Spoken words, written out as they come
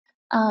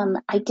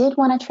I did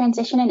want to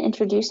transition and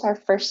introduce our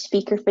first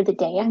speaker for the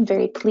day. I'm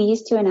very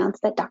pleased to announce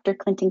that Dr.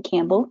 Clinton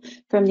Campbell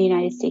from the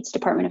United States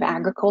Department of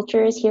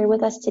Agriculture is here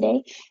with us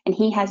today, and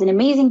he has an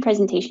amazing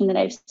presentation that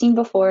I've seen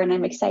before, and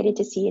I'm excited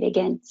to see it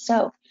again.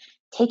 So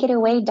take it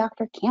away,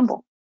 Dr.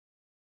 Campbell.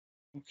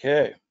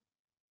 Okay.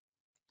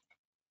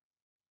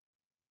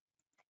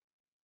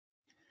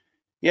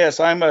 Yes,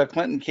 I'm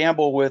Clinton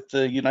Campbell with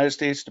the United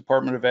States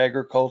Department of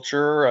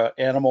Agriculture,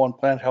 Animal and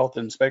Plant Health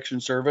Inspection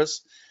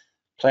Service,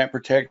 Plant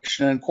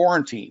Protection and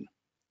Quarantine.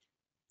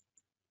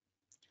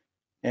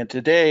 And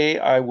today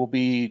I will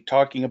be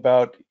talking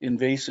about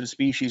invasive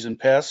species and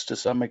pests to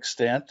some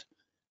extent.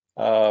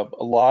 A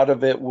lot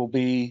of it will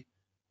be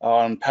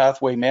on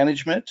pathway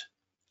management.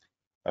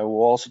 I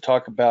will also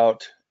talk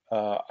about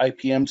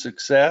IPM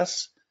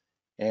success,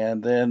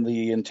 and then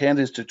the intent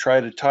is to try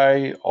to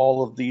tie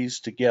all of these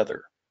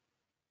together.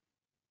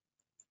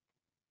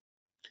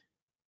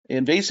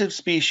 Invasive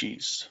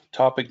species,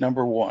 topic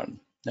number one.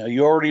 Now,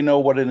 you already know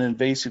what an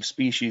invasive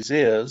species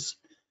is,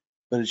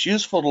 but it's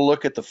useful to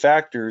look at the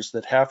factors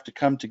that have to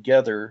come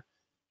together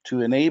to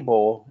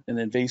enable an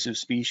invasive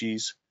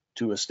species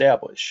to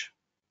establish.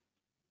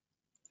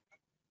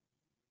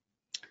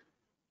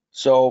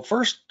 So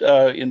first,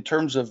 in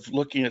terms of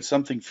looking at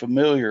something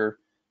familiar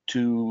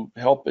to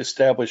help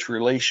establish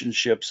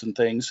relationships and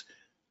things,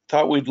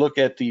 thought we'd look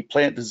at the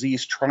plant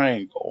disease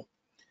triangle.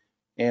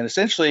 And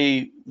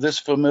essentially, this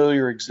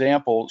familiar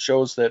example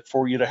shows that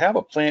for you to have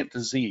a plant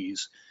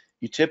disease,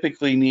 you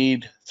typically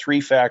need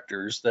three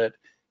factors that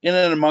in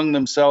and among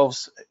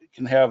themselves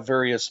can have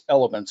various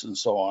elements and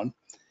so on.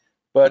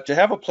 But to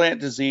have a plant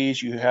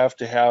disease, you have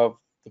to have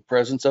the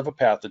presence of a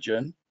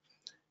pathogen,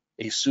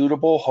 a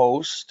suitable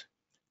host,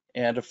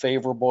 and a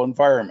favorable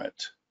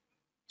environment.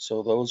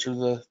 So those are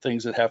the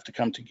things that have to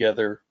come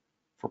together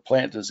for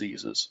plant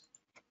diseases.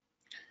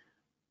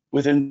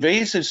 With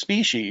invasive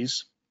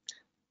species,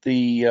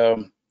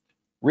 the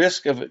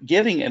risk of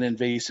getting an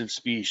invasive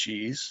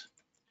species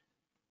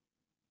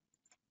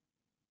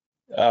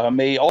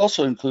may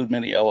also include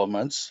many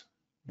elements,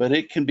 but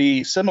it can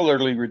be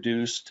similarly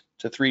reduced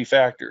to three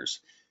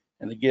factors.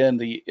 And again,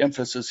 the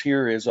emphasis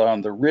here is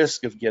on the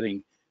risk of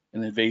getting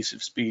an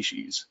invasive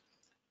species.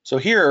 So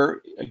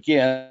here,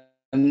 again,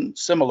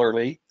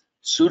 similarly,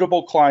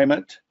 suitable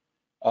climate,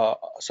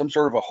 some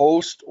sort of a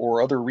host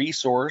or other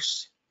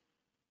resource,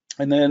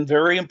 and then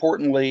very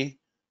importantly,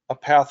 a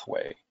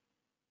pathway.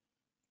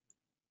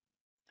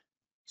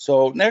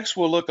 So next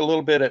we'll look a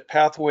little bit at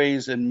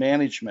pathways and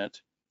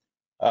management.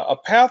 A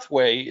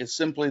pathway is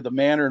simply the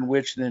manner in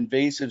which an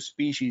invasive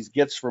species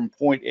gets from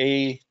point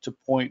A to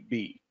point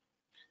B.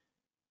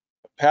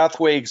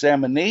 Pathway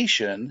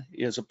examination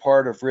is a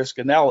part of risk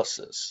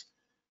analysis.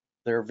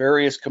 There are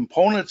various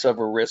components of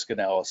a risk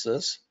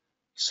analysis,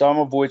 some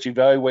of which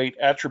evaluate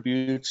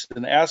attributes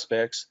and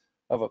aspects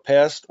of a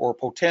pest or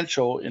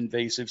potential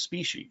invasive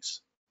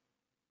species.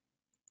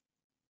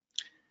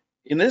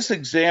 In this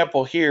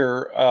example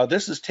here,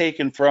 this is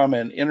taken from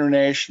an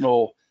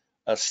international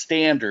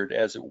standard,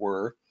 as it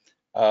were.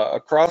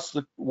 Across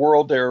the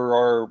world, there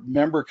are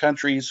member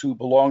countries who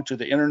belong to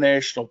the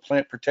International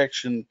Plant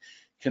Protection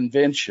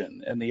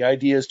Convention, and the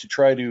idea is to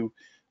try to,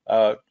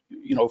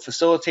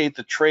 facilitate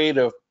the trade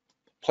of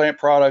plant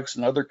products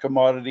and other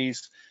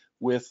commodities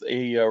with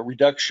a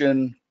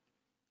reduction,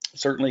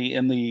 certainly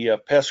in the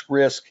pest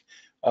risk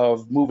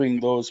of moving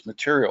those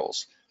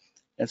materials.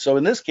 And so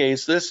in this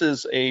case, this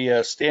is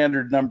a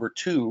standard number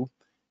 2,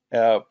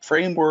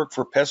 framework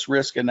for pest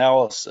risk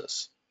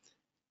analysis.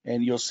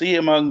 And you'll see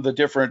among the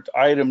different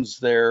items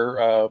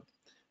there,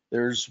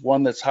 there's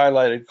one that's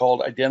highlighted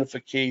called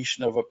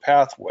identification of a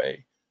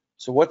pathway.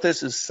 So what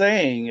this is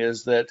saying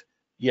is that,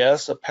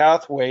 yes, a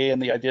pathway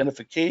and the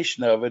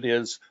identification of it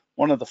is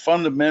one of the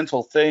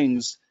fundamental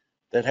things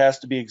that has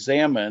to be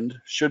examined,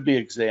 should be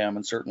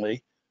examined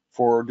certainly,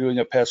 for doing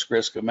a pest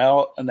risk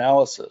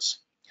analysis.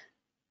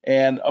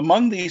 And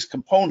among these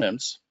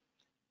components,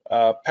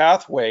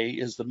 pathway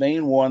is the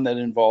main one that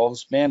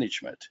involves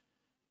management.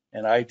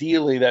 And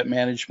ideally, that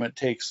management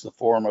takes the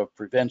form of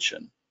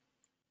prevention.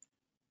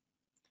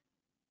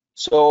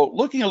 So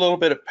looking a little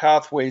bit at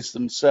pathways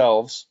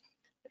themselves,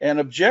 an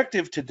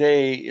objective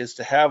today is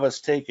to have us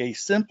take a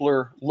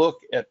simpler look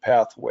at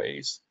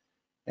pathways.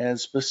 And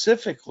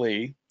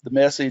specifically, the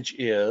message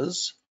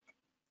is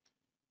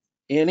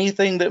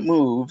anything that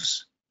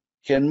moves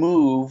can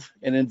move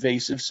an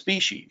invasive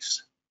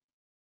species.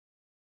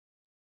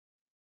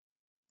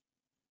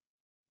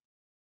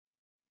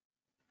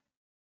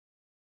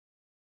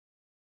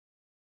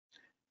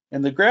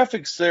 And the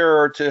graphics there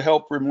are to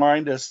help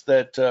remind us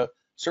that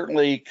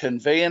certainly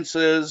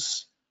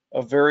conveyances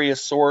of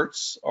various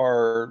sorts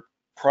are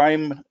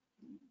prime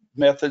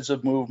methods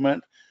of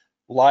movement.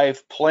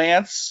 Live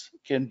plants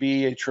can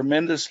be a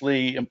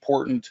tremendously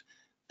important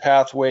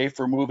pathway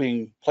for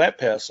moving plant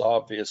pests,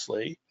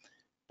 obviously.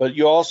 But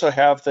you also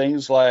have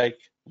things like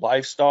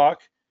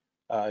livestock,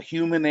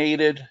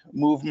 human-aided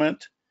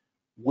movement,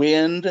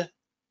 wind,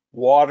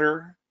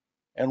 water,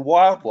 and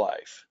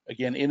wildlife.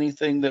 Again,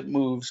 anything that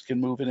moves can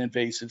move an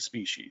invasive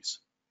species.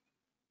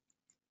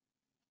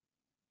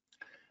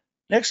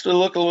 Next, we'll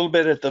look a little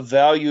bit at the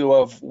value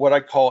of what I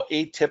call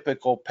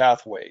atypical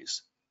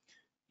pathways.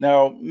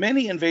 Now,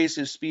 many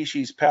invasive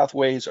species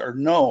pathways are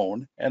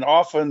known and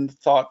often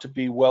thought to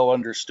be well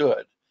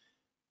understood,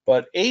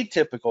 but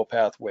atypical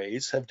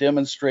pathways have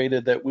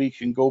demonstrated that we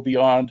can go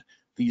beyond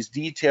these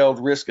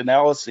detailed risk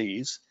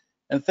analyses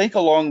and think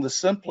along the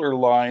simpler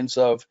lines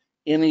of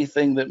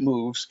anything that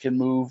moves can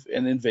move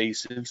an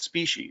invasive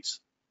species.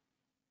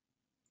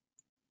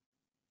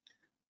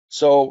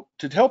 So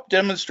to help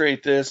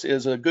demonstrate this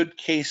is a good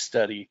case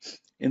study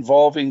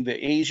involving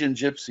the Asian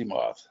gypsy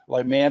moth,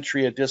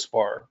 Lymantria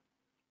dispar.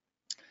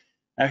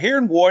 Now here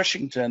in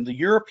Washington, the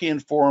European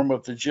form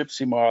of the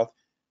gypsy moth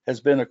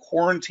has been a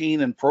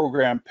quarantine and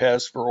program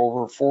pest for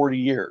over 40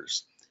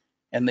 years.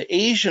 And the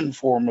Asian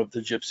form of the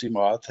gypsy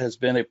moth has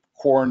been a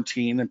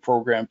quarantine and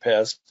program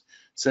pest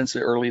since the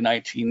early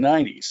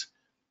 1990s.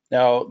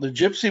 Now, the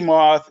gypsy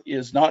moth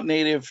is not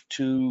native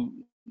to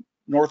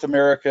North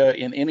America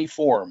in any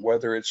form,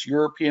 whether it's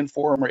European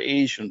form or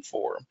Asian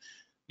form.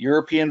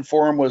 European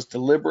form was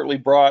deliberately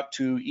brought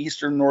to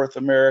Eastern North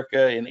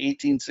America in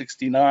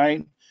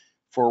 1869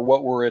 for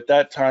what were at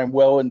that time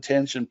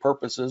well-intentioned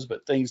purposes,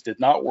 but things did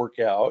not work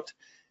out.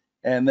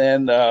 And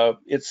then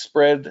it's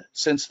spread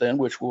since then,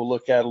 which we'll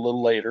look at a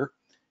little later.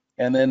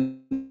 And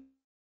then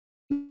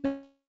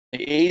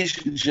the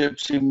Asian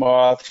gypsy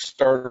moth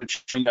started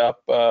showing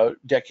up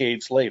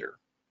decades later.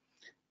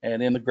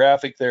 And in the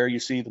graphic there, you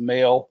see the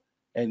male,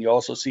 and you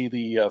also see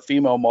the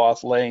female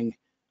moth laying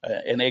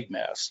an egg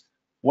mass.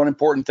 One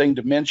important thing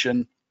to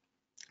mention,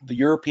 the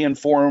European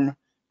form,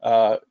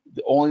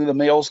 only the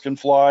males can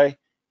fly.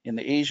 In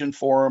the Asian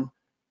form,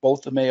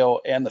 both the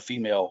male and the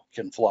female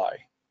can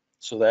fly.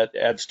 So that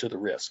adds to the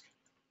risk.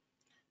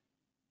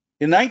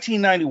 In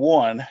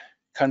 1991,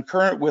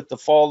 concurrent with the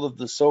fall of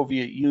the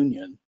Soviet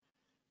Union,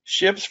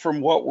 ships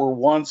from what were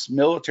once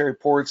military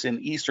ports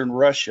in eastern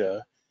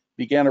Russia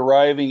began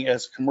arriving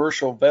as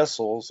commercial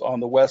vessels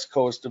on the west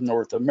coast of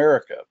North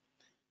America.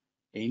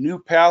 A new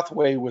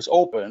pathway was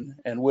open,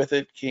 and with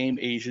it came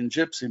Asian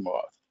gypsy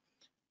moth.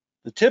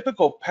 The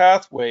typical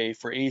pathway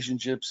for Asian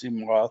gypsy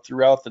moth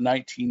throughout the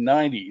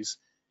 1990s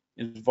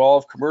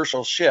involved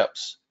commercial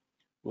ships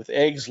with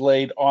eggs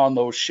laid on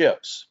those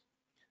ships.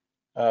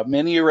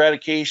 Many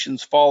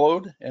eradications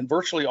followed, and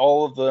virtually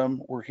all of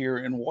them were here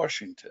in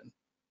Washington.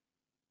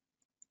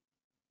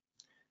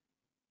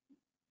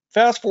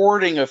 Fast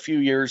forwarding a few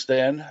years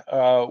then,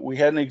 we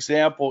had an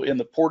example in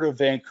the Port of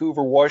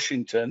Vancouver,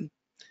 Washington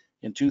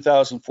in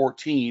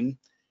 2014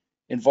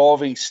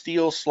 involving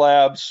steel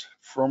slabs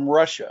from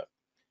Russia.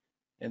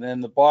 And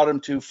then the bottom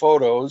two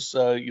photos,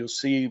 you'll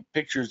see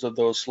pictures of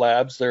those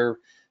slabs. They're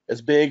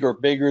as big or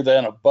bigger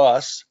than a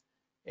bus.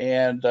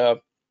 And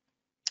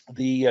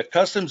the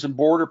Customs and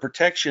Border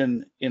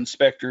Protection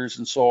inspectors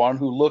and so on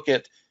who look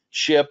at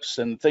ships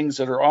and things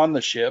that are on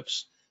the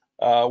ships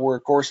were,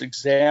 of course,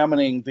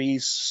 examining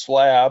these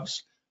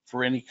slabs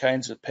for any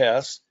kinds of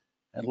pests.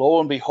 And lo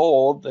and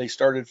behold, they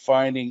started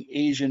finding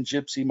Asian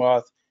gypsy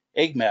moth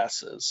egg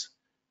masses,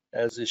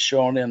 as is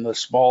shown in the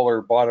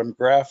smaller bottom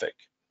graphic.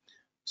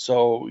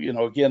 So,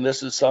 again,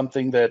 this is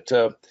something that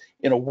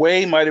in a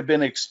way might have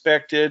been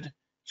expected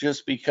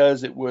just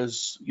because it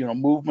was,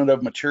 movement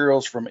of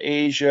materials from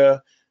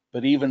Asia,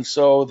 but even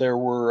so, there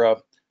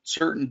were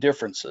certain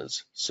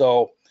differences.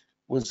 So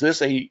was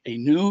this a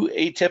new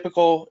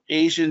atypical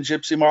Asian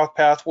gypsy moth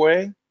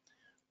pathway?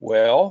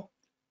 Well,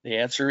 the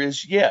answer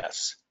is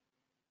yes.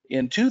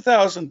 In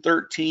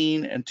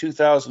 2013 and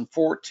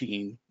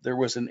 2014, there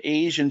was an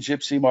Asian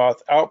gypsy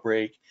moth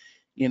outbreak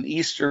in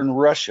eastern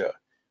Russia,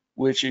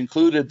 which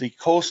included the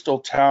coastal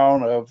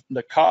town of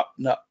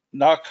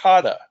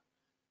Nakata.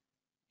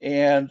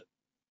 And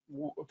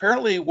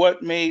apparently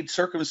what made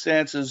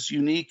circumstances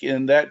unique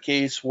in that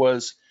case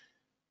was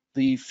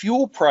the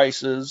fuel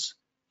prices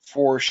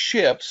for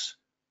ships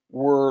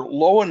were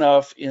low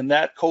enough in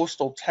that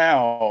coastal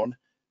town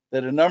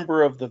that a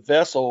number of the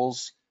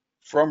vessels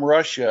from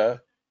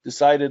Russia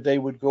decided they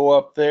would go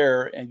up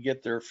there and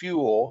get their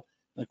fuel.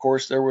 And of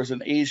course, there was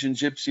an Asian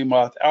gypsy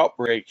moth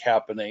outbreak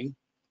happening.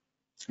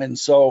 And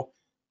so,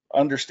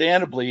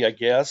 understandably, I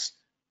guess,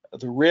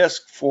 the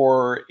risk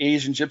for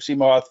Asian gypsy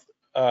moth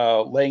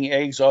laying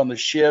eggs on the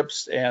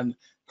ships and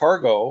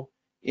cargo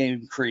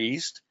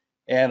increased.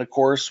 And of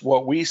course,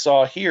 what we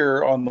saw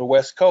here on the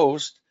West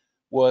Coast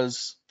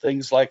was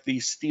things like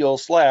these steel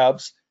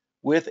slabs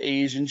with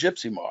Asian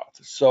gypsy moth.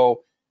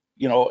 So,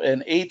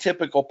 an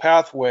atypical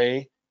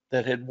pathway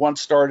that had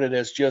once started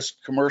as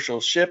just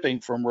commercial shipping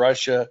from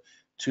Russia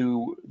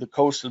to the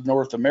coast of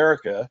North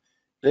America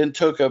then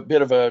took a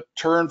bit of a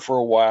turn for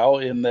a while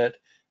in that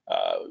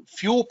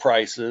fuel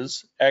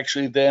prices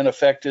actually then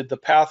affected the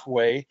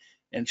pathway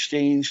and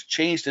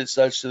changed it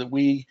such that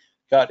we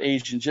got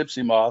Asian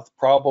gypsy moth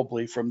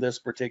probably from this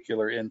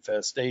particular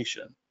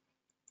infestation.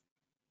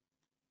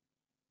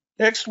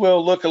 Next,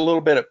 we'll look a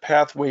little bit at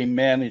pathway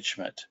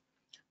management.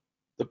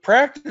 The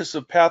practice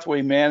of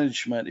pathway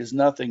management is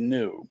nothing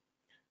new.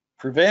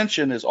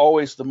 Prevention is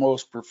always the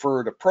most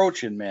preferred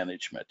approach in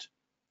management.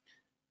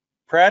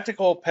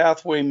 Practical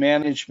pathway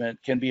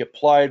management can be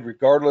applied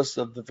regardless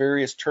of the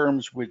various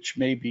terms which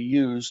may be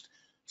used,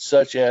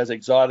 such as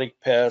exotic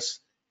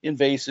pests,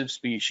 invasive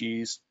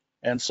species,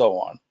 and so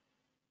on.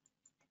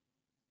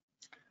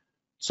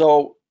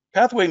 So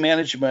pathway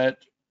management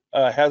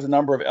has a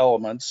number of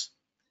elements,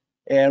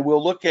 and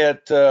we'll look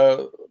at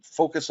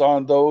focus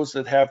on those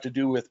that have to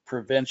do with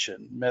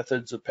prevention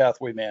methods of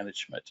pathway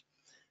management.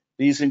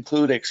 These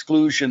include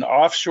exclusion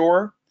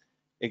offshore,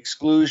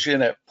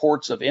 exclusion at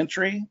ports of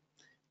entry,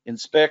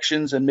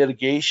 inspections and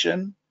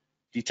mitigation,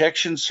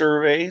 detection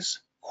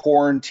surveys,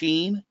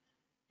 quarantine,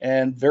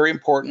 and very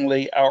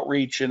importantly,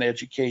 outreach and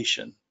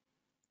education.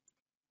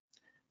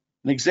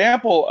 An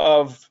example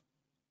of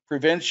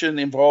prevention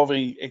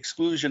involving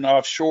exclusion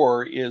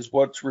offshore is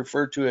what's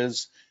referred to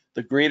as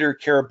the Greater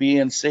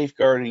Caribbean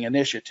Safeguarding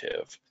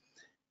Initiative.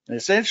 And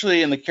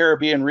essentially in the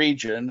Caribbean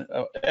region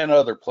and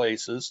other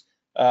places,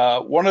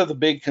 one of the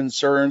big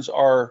concerns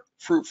are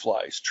fruit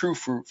flies, true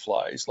fruit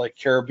flies, like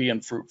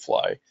Caribbean fruit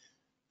fly.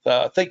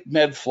 Think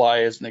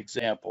medfly as an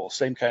example,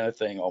 same kind of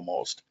thing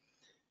almost.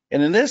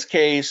 And in this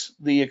case,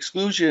 the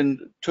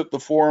exclusion took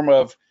the form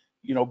of,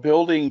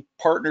 building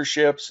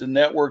partnerships and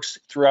networks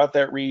throughout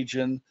that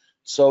region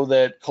so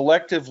that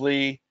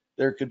collectively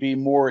there could be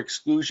more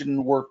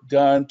exclusion work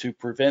done to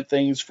prevent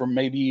things from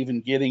maybe even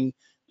getting,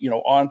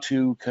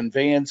 onto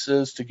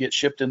conveyances to get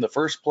shipped in the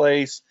first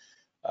place.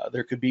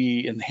 There could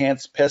be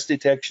enhanced pest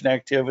detection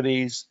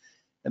activities,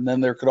 and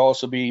then there could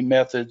also be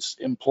methods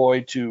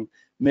employed to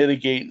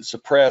mitigate and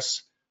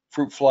suppress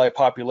fruit fly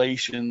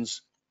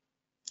populations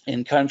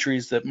in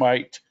countries that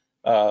might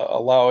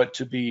allow it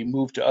to be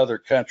moved to other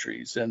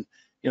countries. And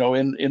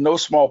in no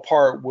small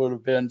part would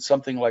have been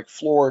something like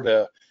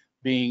Florida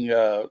being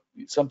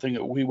something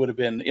that we would have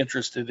been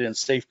interested in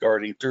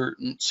safeguarding,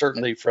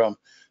 certainly from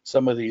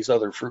some of these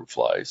other fruit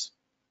flies.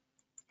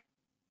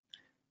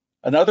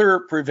 Another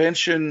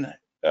prevention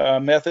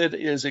method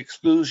is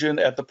exclusion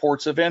at the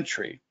ports of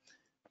entry.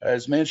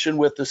 As mentioned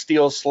with the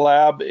steel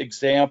slab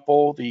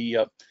example,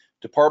 the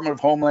Department of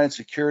Homeland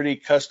Security,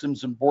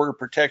 Customs and Border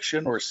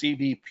Protection, or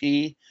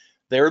CBP,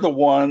 they're the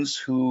ones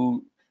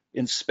who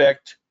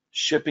inspect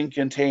shipping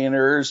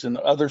containers and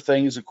other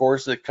things, of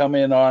course, that come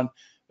in on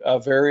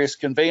various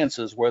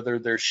conveyances, whether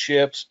they're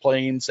ships,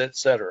 planes,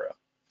 etc.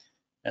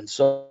 And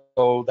so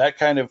that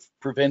kind of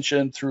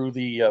prevention through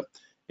the,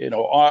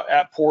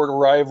 at port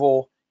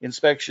arrival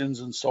inspections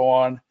and so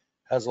on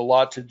has a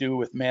lot to do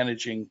with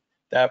managing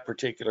that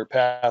particular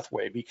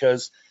pathway,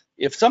 because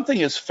if something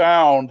is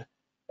found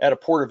at a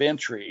port of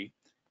entry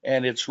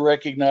and it's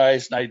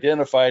recognized and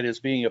identified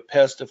as being a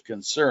pest of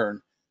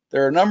concern,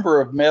 there are a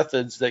number of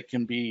methods that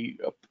can be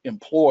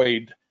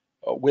employed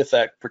with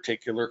that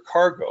particular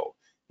cargo.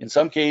 In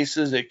some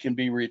cases, it can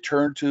be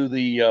returned to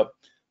the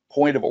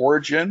point of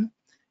origin.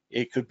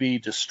 It could be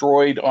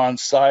destroyed on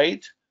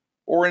site,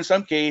 or in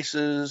some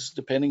cases,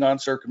 depending on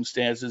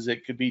circumstances,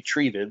 it could be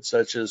treated,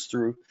 such as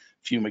through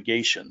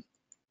fumigation.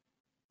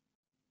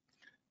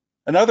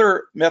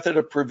 Another method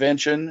of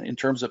prevention in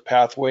terms of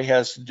pathway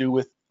has to do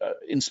with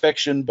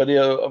inspection, but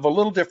of a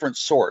little different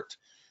sort.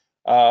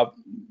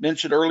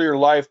 Mentioned earlier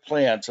live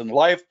plants, and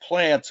live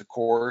plants, of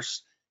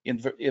course,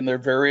 in their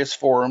various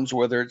forms,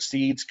 whether it's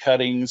seeds,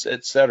 cuttings,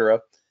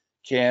 etc.,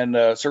 can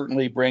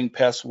certainly bring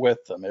pests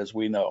with them, as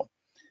we know.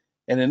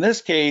 And in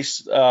this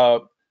case,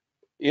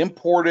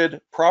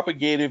 imported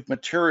propagative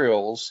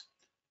materials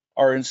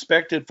are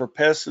inspected for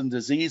pests and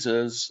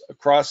diseases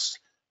across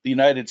the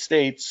United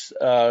States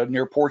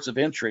near ports of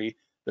entry.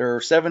 There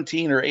are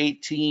 17 or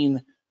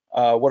 18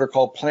 what are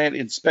called plant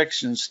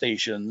inspection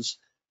stations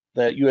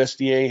that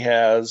USDA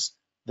has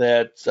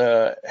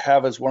that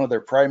have as one of their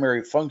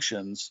primary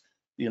functions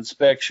the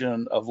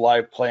inspection of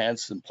live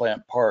plants and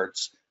plant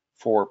parts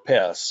for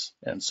pests.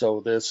 And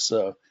so this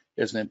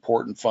is an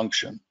important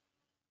function.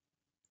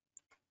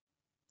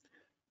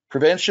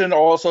 Prevention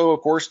also,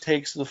 of course,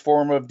 takes the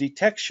form of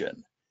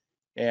detection,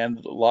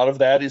 and a lot of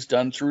that is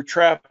done through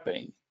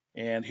trapping.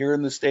 And here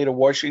in the state of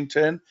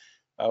Washington,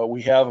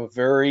 we have a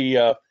very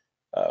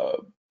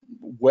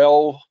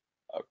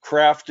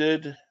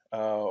well-crafted,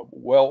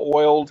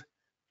 well-oiled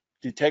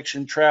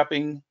detection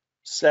trapping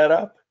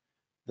setup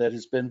that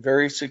has been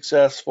very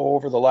successful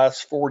over the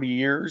last 40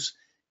 years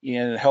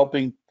in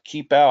helping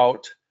keep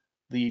out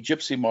the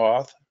gypsy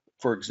moth,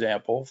 for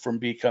example, from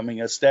becoming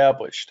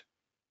established.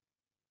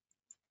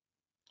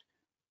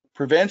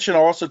 Prevention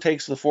also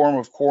takes the form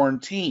of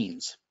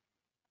quarantines.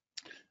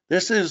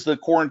 This is the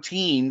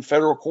quarantine,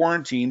 federal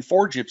quarantine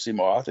for gypsy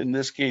moth, in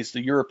this case,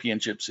 the European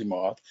gypsy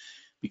moth,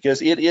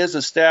 because it is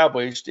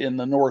established in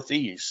the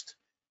Northeast.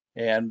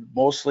 And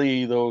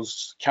mostly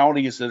those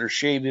counties that are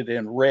shaded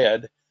in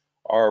red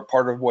are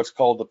part of what's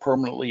called the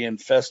permanently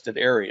infested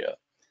area.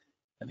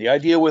 And the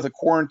idea with a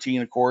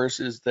quarantine, of course,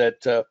 is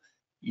that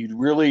you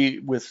really,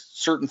 with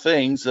certain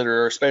things that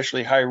are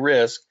especially high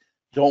risk,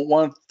 don't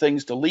want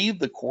things to leave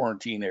the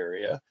quarantine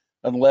area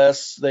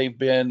unless they've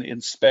been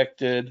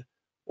inspected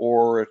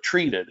or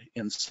treated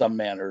in some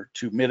manner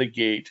to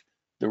mitigate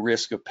the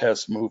risk of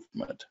pest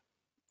movement.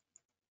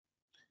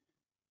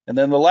 And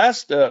then the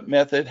last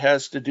method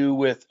has to do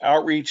with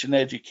outreach and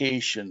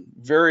education.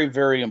 Very,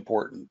 very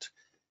important.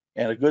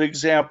 And a good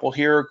example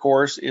here, of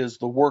course, is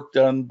the work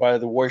done by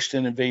the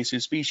Washington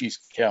Invasive Species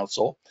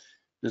Council.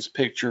 This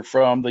picture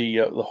from the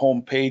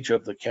home page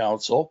of the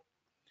council.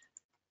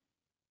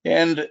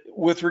 And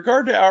with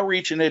regard to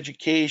outreach and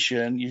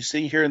education, you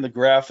see here in the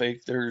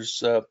graphic,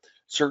 there's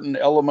certain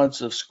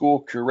elements of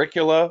school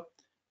curricula,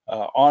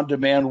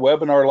 on-demand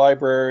webinar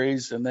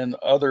libraries, and then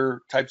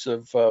other types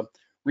of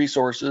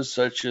resources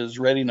such as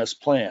readiness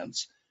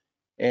plans.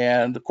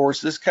 And of course,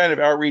 this kind of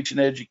outreach and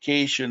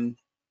education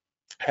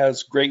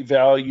has great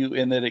value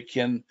in that it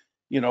can,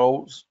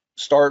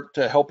 start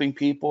helping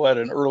people at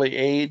an early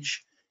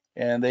age,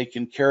 and they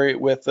can carry it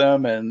with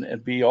them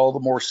and be all the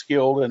more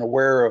skilled and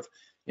aware of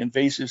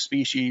invasive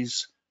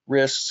species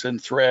risks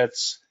and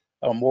threats,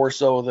 more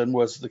so than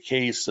was the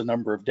case a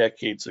number of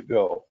decades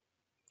ago.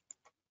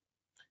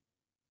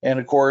 And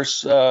of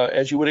course,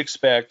 as you would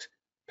expect,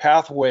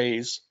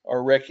 pathways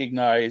are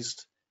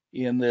recognized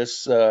in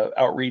this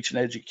outreach and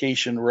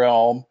education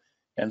realm.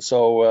 And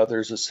so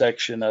there's a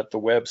section at the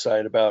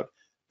website about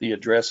the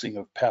addressing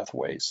of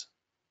pathways.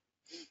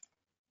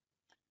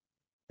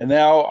 And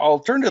now I'll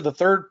turn to the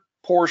third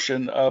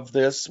portion of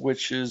this,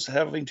 which is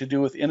having to do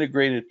with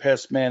Integrated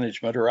Pest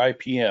Management, or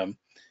IPM.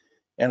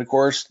 And of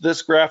course,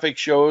 this graphic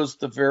shows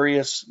the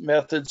various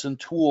methods and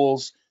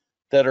tools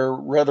that are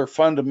rather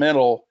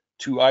fundamental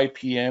to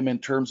IPM in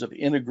terms of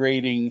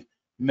integrating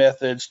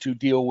methods to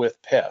deal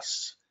with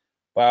pests: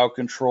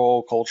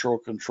 biocontrol, cultural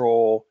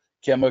control,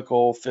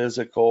 chemical,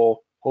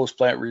 physical, host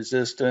plant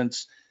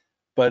resistance.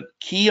 But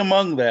key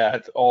among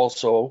that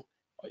also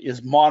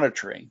is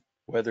monitoring,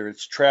 whether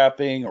it's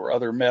trapping or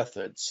other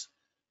methods.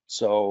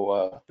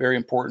 So very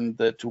important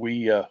that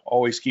we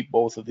always keep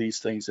both of these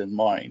things in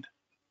mind.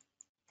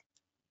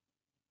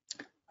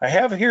 I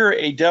have here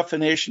a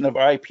definition of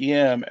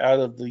IPM out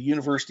of the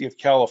University of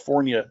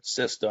California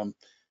system,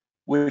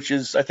 which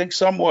is, I think,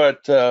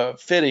 somewhat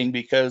fitting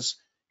because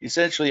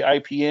essentially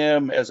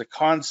IPM as a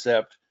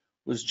concept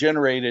was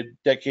generated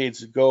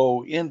decades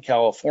ago in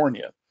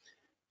California.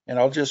 And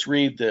I'll just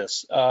read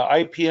this.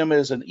 IPM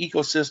is an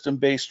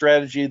ecosystem-based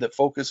strategy that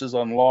focuses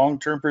on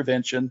long-term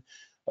prevention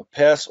of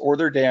pests or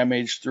their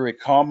damage through a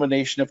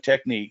combination of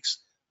techniques,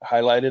 I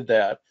highlighted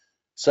that,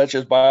 such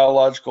as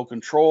biological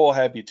control,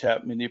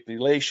 habitat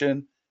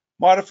manipulation,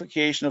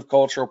 modification of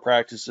cultural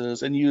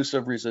practices, and use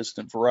of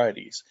resistant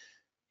varieties.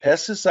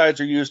 Pesticides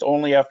are used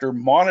only after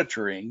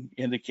monitoring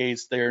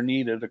indicates they are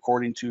needed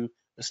according to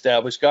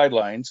established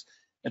guidelines,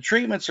 and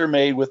treatments are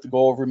made with the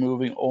goal of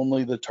removing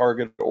only the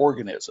target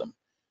organism.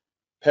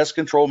 Pest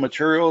control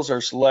materials are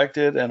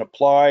selected and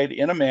applied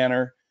in a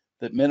manner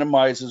that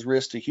minimizes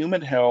risk to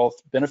human health,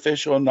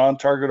 beneficial and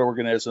non-target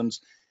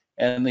organisms,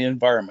 and the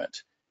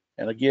environment.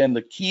 And again,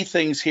 the key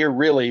things here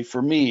really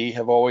for me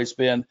have always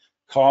been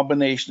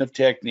combination of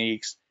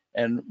techniques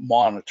and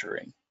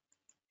monitoring.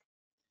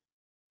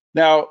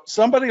 Now,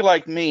 somebody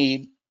like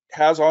me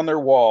has on their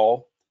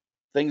wall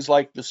things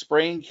like the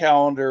spraying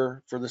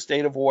calendar for the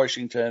state of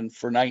Washington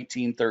for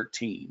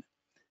 1913.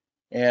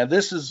 And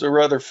this is a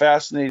rather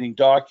fascinating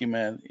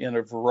document in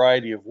a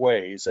variety of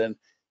ways. And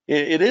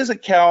it is a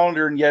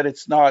calendar, and yet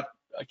it's not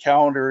a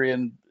calendar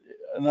in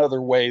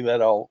another way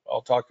that I'll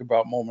talk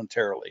about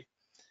momentarily.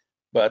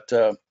 But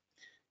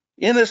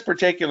in this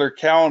particular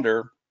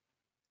calendar,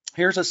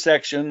 here's a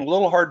section, a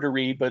little hard to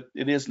read, but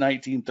it is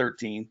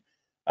 1913,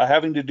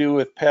 having to do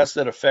with pests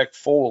that affect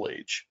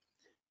foliage.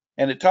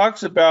 And it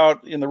talks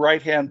about, in the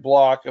right-hand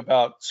block,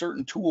 about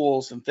certain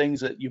tools and things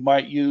that you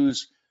might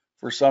use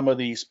for some of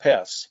these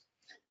pests.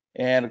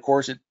 And of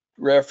course, it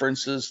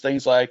references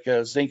things like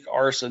zinc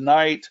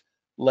arsenite,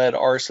 lead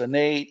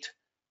arsenate,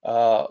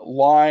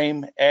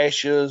 lime,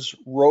 ashes,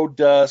 road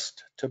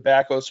dust,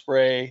 tobacco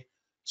spray,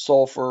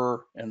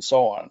 sulfur, and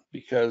so on,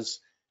 because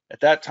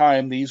at that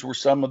time, these were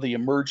some of the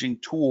emerging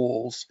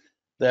tools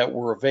that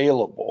were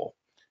available.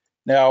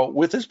 Now,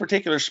 with this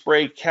particular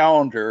spray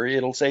calendar,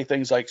 it'll say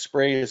things like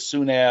spray as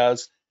soon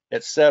as,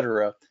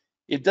 etc.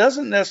 It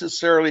doesn't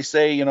necessarily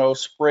say,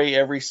 spray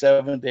every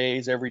 7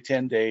 days, every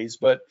 10 days,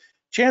 but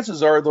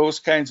chances are those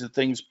kinds of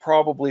things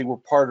probably were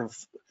part of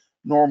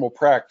normal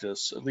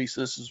practice. At least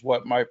this is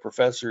what my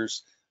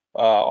professors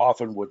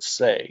often would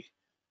say.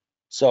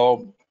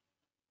 So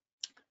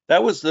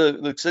that was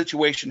the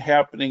situation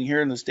happening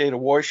here in the state of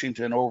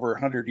Washington over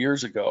 100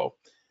 years ago.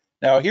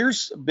 Now,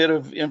 here's a bit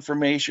of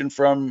information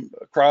from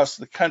across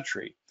the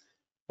country,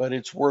 but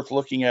it's worth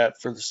looking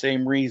at for the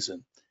same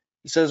reason.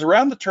 It says,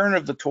 around the turn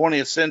of the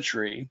 20th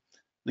century,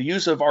 the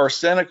use of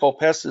arsenical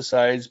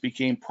pesticides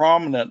became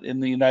prominent in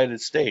the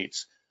United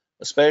States,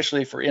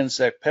 especially for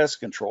insect pest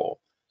control.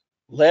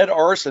 Lead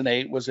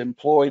arsenate was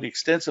employed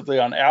extensively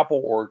on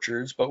apple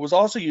orchards, but was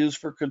also used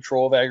for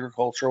control of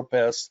agricultural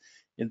pests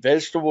in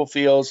vegetable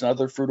fields and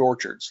other fruit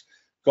orchards.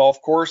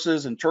 Golf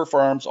courses and turf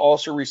farms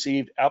also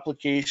received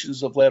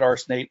applications of lead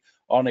arsenate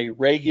on a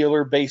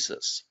regular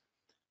basis.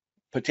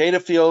 Potato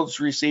fields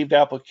received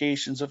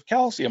applications of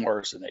calcium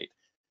arsenate.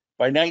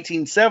 By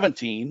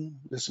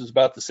 1917, this is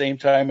about the same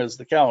time as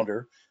the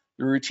calendar,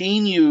 The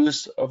routine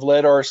use of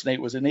lead arsenate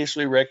was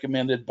initially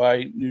recommended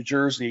by New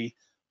Jersey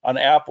on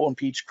apple and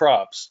peach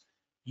crops.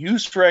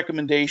 Use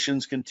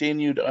recommendations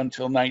continued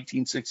until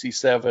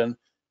 1967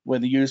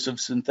 when the use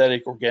of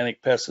synthetic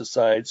organic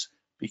pesticides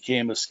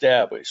became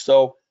established.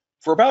 So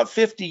for about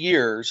 50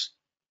 years,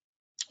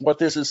 what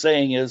this is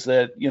saying is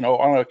that,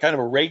 on a kind of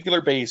a regular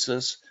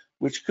basis,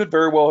 which could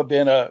very well have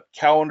been a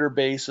calendar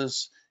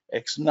basis,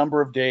 X number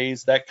of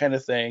days, that kind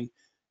of thing,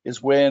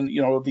 is when,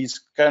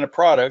 these kind of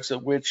products,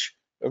 of which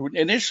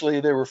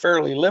initially they were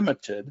fairly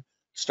limited,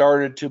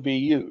 started to be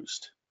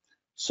used.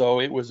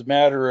 So it was a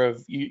matter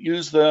of you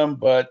use them,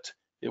 but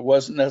it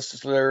wasn't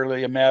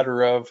necessarily a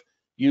matter of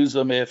use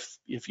them if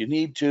you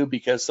need to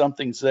because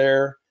something's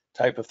there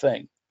type of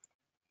thing.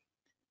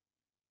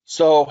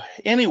 So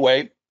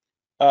anyway,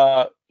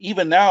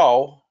 even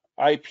now,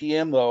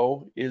 IPM,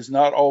 though, is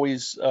not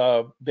always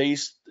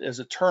based as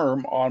a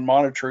term on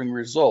monitoring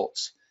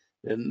results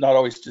and not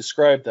always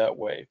described that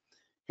way.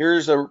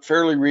 Here's a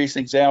fairly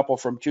recent example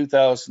from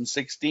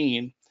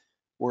 2016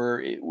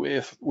 where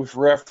with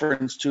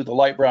reference to the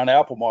light brown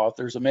apple moth,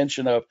 there's a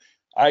mention of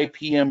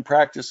IPM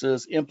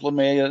practices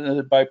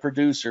implemented by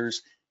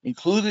producers,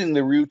 including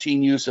the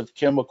routine use of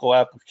chemical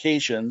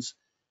applications,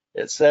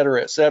 et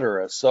cetera, et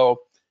cetera.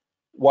 So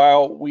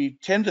while we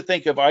tend to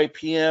think of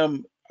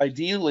IPM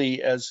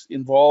ideally as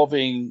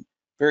involving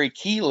very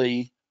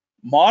keenly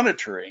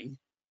monitoring,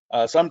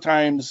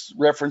 sometimes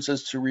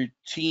references to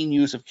routine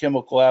use of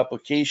chemical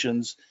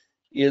applications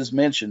is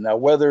mentioned. Now,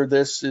 whether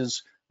this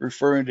is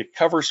referring to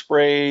cover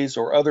sprays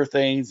or other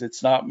things,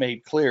 it's not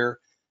made clear.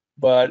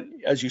 But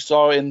as you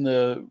saw in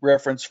the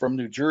reference from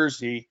New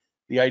Jersey,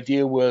 the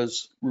idea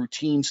was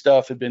routine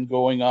stuff had been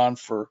going on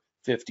for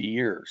 50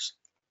 years.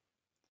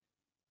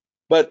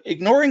 But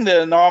ignoring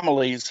the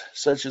anomalies,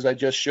 such as I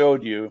just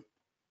showed you,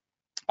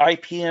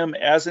 IPM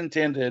as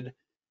intended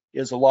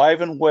is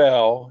alive and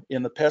well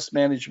in the pest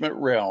management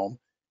realm,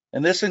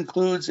 and this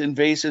includes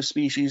invasive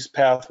species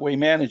pathway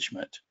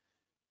management.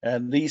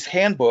 And these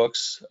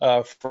handbooks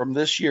from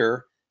this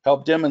year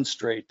help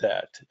demonstrate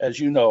that. As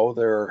you know,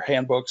 there are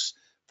handbooks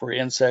for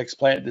insects,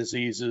 plant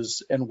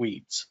diseases, and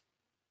weeds.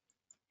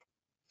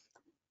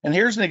 And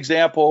here's an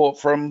example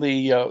from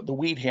the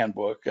weed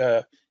handbook.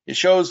 It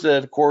shows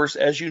that, of course,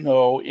 as you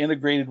know,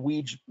 integrated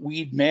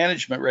weed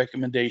management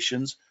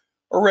recommendations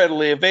are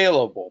readily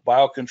available: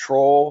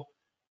 biocontrol,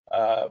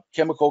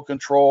 chemical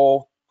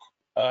control,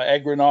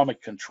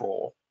 agronomic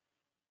control.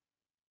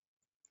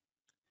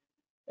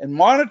 And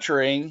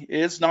monitoring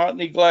is not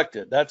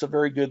neglected. That's a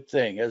very good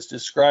thing, as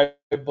described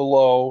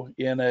below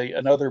in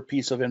another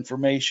piece of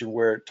information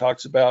where it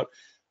talks about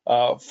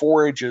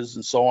forages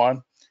and so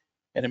on.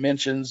 And it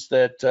mentions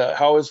that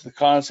how is the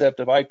concept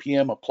of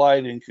IPM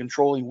applied in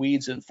controlling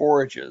weeds and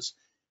forages?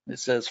 And it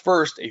says,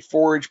 first, a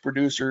forage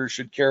producer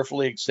should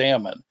carefully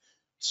examine.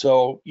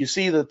 So you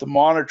see that the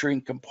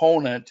monitoring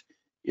component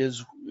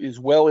is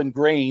well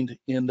ingrained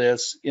in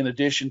this, in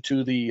addition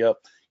to the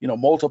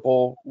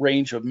multiple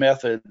range of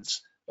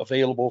methods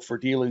available for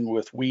dealing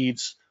with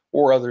weeds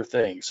or other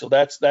things. So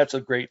that's a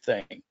great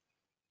thing.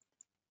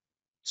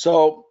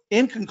 So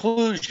in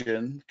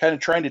conclusion, kind of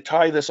trying to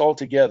tie this all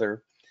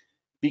together,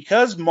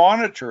 because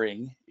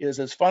monitoring is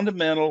as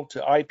fundamental to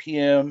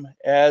IPM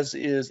as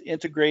is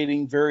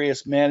integrating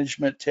various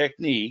management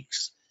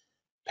techniques,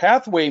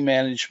 pathway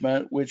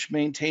management, which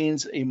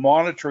maintains a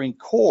monitoring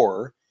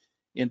core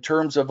in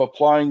terms of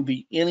applying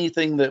the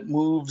anything that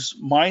moves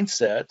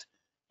mindset,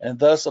 and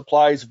thus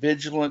applies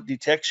vigilant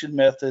detection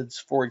methods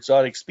for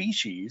exotic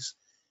species,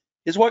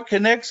 is what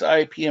connects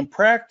IPM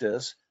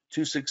practice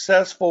to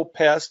successful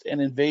pest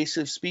and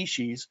invasive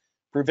species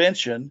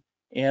prevention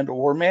and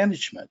or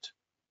management.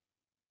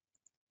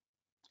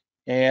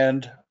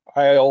 And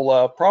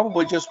I'll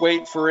probably just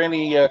wait for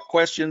any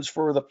questions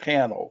for the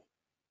panel.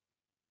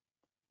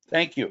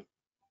 Thank you.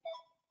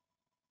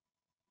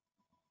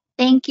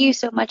 Thank you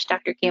so much,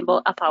 Dr.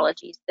 Campbell.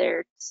 Apologies, there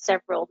are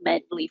several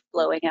med leaf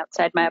blowing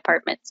outside my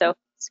apartment, so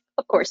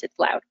of course it's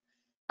loud.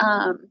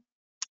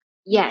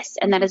 Yes,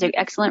 and that is an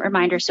excellent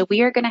reminder. So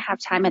we are going to have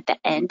time at the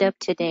end of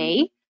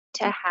today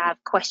to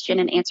have question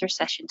and answer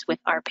sessions with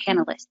our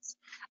panelists.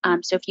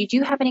 So if you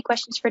do have any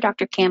questions for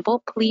Dr.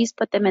 Campbell, please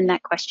put them in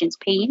that questions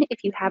pane.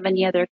 If you have any other